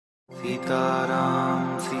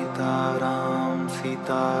Sitaram, Sitaram,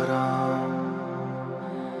 Sitaram.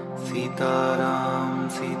 Sitaram,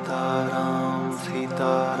 Sitaram,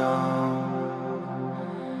 Sitaram.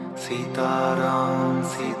 Sitaram,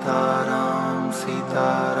 Sitaram,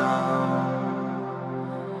 Sitaram.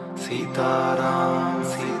 Sitaram,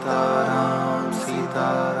 Sitaram,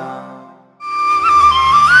 Sitaram.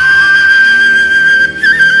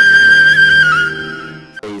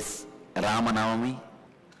 Is Rama Navami,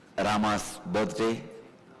 Rama's birthday.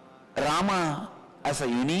 Rama has a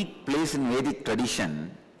unique place in Vedic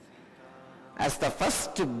tradition as the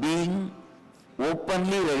first being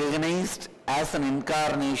openly recognized as an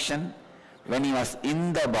incarnation when he was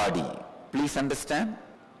in the body. Please understand,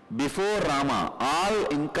 before Rama, all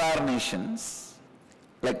incarnations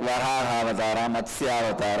like Varaha Avatara,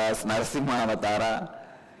 Matsya Avataras, Narasimha Avatara,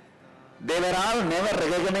 they were all never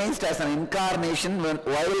recognized as an incarnation while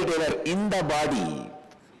they were in the body.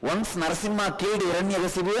 Once Narasimha killed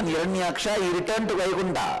Hiranyakasipu and Hiranyaksha, he returned to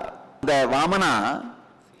Vaikuntha. The Vamana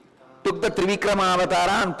took the Trivikrama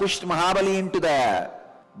Avatara and pushed Mahabali into the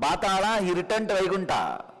Batala, he returned to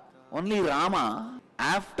Vaikuntha. Only Rama,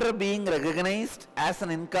 after being recognized as an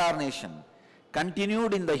incarnation,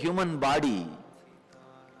 continued in the human body.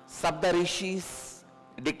 Sabda Rishis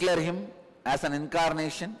declare him as an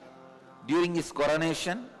incarnation during his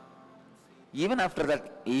coronation. Even after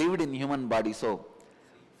that, lived in human body. So,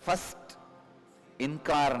 first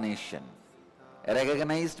incarnation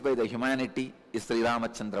recognized by the humanity is Sri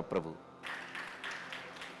Ramachandra Prabhu.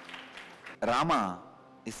 Rama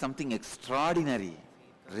is something extraordinary,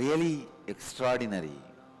 really extraordinary.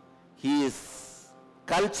 He is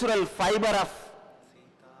cultural fiber of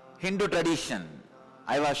Hindu tradition.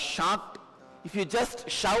 I was shocked. If you just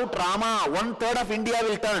shout Rama, 1/3 of India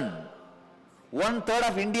will turn. 1/3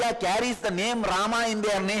 of India carries the name Rama in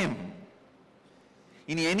their name.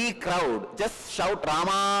 In any crowd, just shout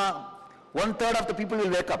Rama, 1/3 of the people will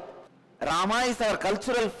wake up. Rama is our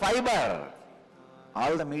cultural fiber.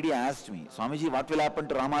 All the media asked me, Swamiji, what will happen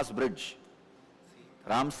to Rama's bridge?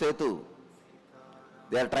 Ram Setu,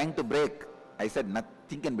 they are trying to break. I said,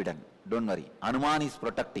 nothing can be done. Don't worry. Hanuman is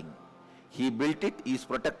protecting. He built it, he is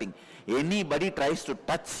protecting. Anybody tries to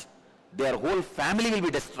touch, their whole family will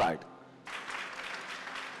be destroyed.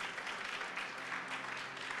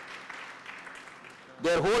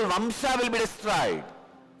 Their whole Vamsha will be destroyed.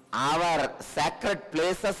 Our sacred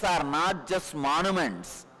places are not just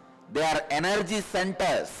monuments. They are energy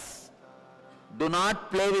centers. Do not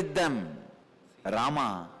play with them.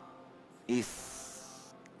 Rama is,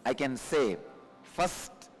 I can say,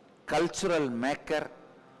 first cultural maker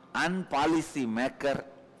and policy maker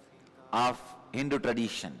of Hindu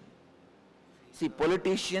tradition. See,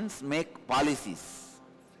 politicians make policies.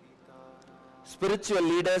 Spiritual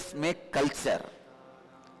leaders make culture.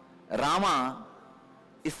 Rama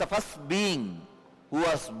is the first being who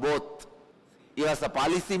was both. He was a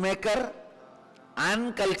policy maker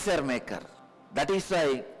and culture maker. That is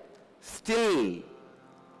why still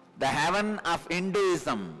the heaven of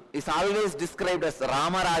Hinduism is always described as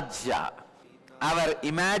Ramarajya. Our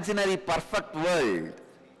imaginary perfect world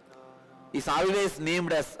is always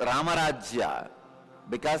named as Ramarajya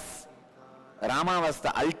because Rama was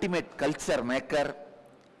the ultimate culture maker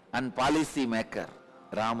and policy maker.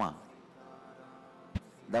 Rama.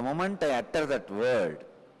 The moment I utter that word,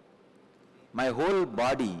 my whole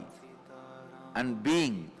body and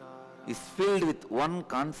being is filled with one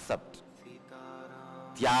concept.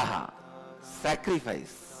 Tyaga,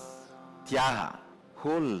 sacrifice. Tyaga.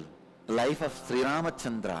 Whole life of Sri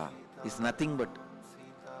Ramachandra is nothing but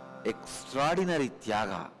extraordinary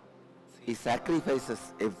tyaga. He sacrifices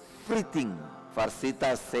everything for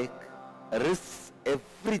Sita's sake, risks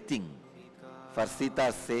everything for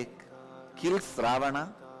Sita's sake, kills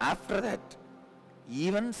Ravana. After that,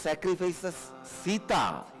 even sacrifices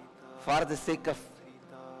Sita for the sake of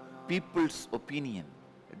people's opinion,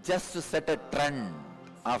 just to set a trend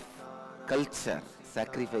of culture,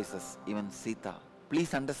 sacrifices even Sita.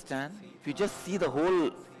 Please understand, if you just see the whole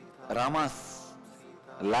Rama's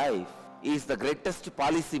life, he is the greatest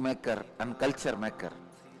policy maker and culture maker.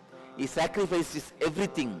 He sacrifices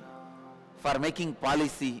everything for making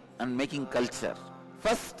policy and making culture.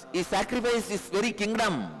 First, he sacrificed his very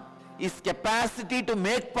kingdom, his capacity to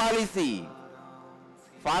make policy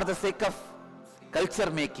for the sake of culture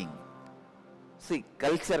making. See,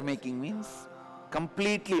 culture making means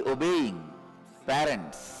completely obeying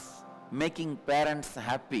parents, making parents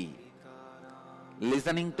happy,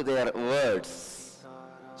 listening to their words.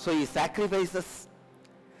 So he sacrifices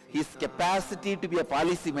his capacity to be a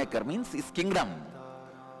policy maker, means his kingdom,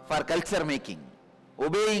 for culture making,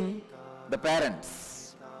 obeying the parents,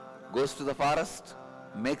 goes to the forest,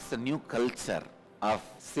 makes a new culture of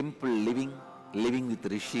simple living, living with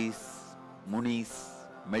rishis, munis,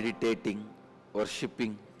 meditating,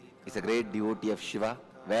 worshipping. He's a great devotee of Shiva.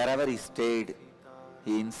 Wherever he stayed,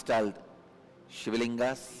 he installed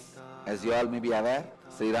Shivalingas. As you all may be aware,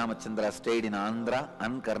 Sri Ramachandra stayed in Andhra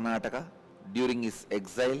and Karnataka. During his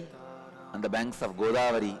exile on the banks of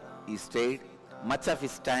Godavari, he stayed. Much of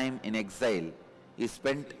his time in exile he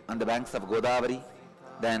spent on the banks of Godavari.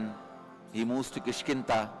 Then he moves to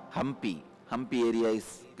Kishkinta, Hampi. Hampi area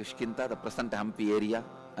is Kishkinta, the present Hampi area,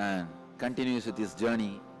 and continues with his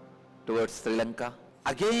journey towards Sri Lanka.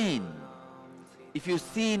 Again, if you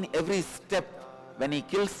see in every step, when he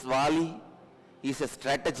kills Vali, he is a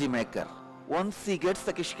strategy maker. Once he gets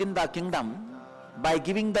the Kishkinda kingdom, by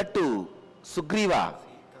giving that to Sugriva,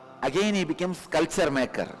 again he becomes culture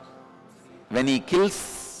maker. When he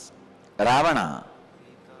kills Ravana,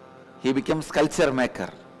 he becomes culture maker.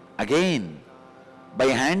 Again, by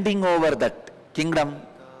handing over that kingdom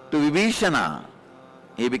to Vibhishana,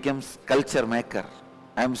 he becomes culture maker.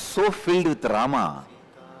 I am so filled with Rama.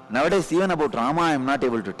 Nowadays, even about Rama, I am not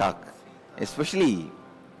able to talk. Especially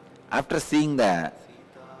after seeing the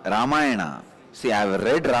Ramayana. See, I have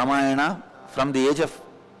read Ramayana from the age of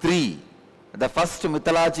 3. The first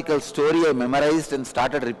mythological story I memorized and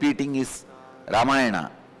started repeating is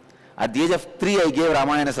Ramayana. At the age of 3, I gave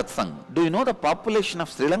Ramayana Satsang. Do you know the population of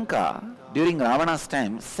Sri Lanka during Ravana's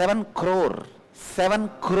time? 7 crore. 7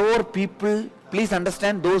 crore people. Please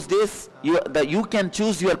understand, those days, you can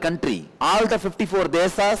choose your country. All the 54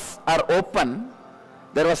 Dessas are open.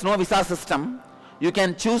 There was no visa system. You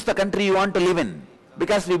can choose the country you want to live in.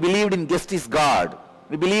 Because we believed in guest is God.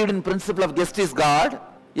 We believed in principle of guest is God.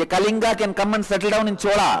 A Kalinga can come and settle down in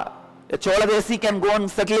Chola. A Chola Desi can go and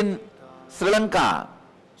settle in Sri Lanka.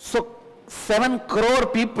 So 7 crore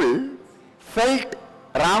people felt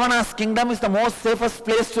Ravana's kingdom is the most safest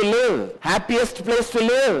place to live, happiest place to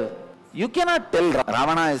live. You cannot tell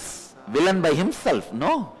Ravana is villain by himself.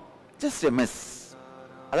 No, just a miss.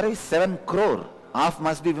 Otherwise 7 crore, half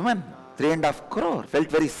must be women. 3.5 crore felt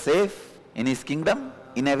very safe in his kingdom.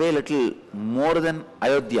 In a way, little more than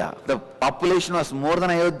Ayodhya. The population was more than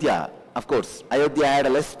Ayodhya. Of course, Ayodhya had a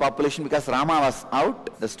less population because Rama was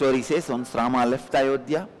out. The story says once Rama left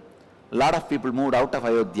Ayodhya, a lot of people moved out of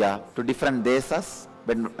Ayodhya to different desas.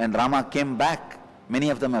 When Rama came back, many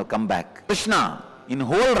of them have come back. Krishna, in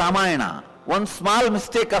whole Ramayana, one small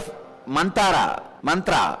mistake of mantra,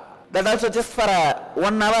 that also just for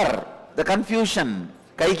 1 hour, the confusion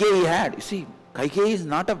Kaikeyi had. You see, Kaikeyi is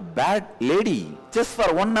not a bad lady. Just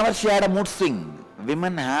for 1 hour she had a mood swing.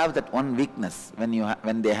 Women have that one weakness.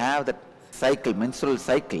 When they have that cycle, menstrual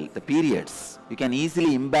cycle, the periods, you can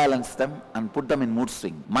easily imbalance them and put them in mood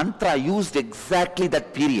swing. Mantra used exactly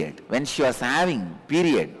that period. When she was having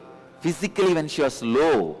period, physically when she was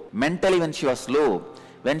low, mentally when she was low,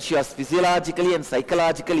 when she was physiologically and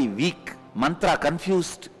psychologically weak, mantra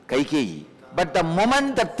confused Kaikeyi. But the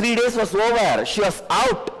moment the 3 days was over, she was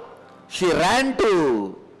out. She ran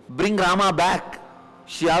to bring Rama back.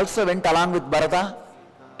 She also went along with Bharata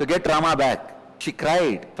to get Rama back. She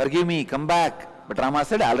cried, "Forgive me, come back." But Rama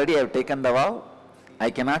said, "Already I have taken the vow. I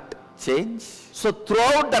cannot change." So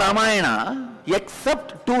throughout the Ramayana,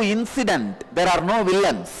 except 2 incidents, there are no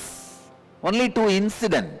villains. Only 2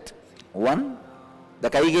 incidents. One, the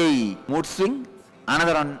Kaikeyi mood swing.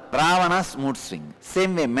 Another on Ravana's mood swing.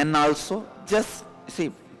 Same way, men also. Just,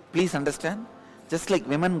 see, please understand. Just like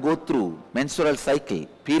women go through menstrual cycle,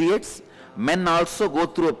 periods, men also go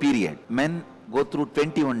through a period. Men go through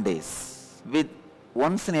 21 days. With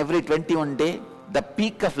once in every 21 days, the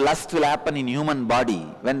peak of lust will happen in human body.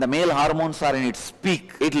 When the male hormones are in its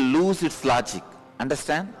peak, it will lose its logic.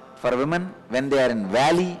 Understand? For women, when they are in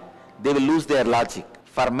valley, they will lose their logic.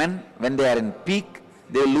 For men, when they are in peak,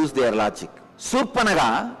 they will lose their logic.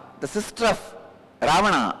 Surpanaga, the sister of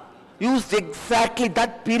Ravana, used exactly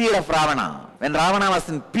that period of Ravana. When Ravana was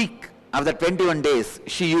in peak of the 21 days,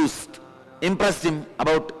 she used, impressed him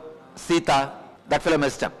about Sita. That fellow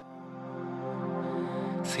messed up.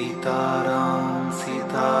 Sita Ram,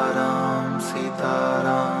 Sita Ram, Sita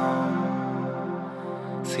Ram,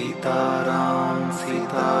 Sita Ram,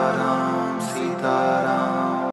 Sita Ram.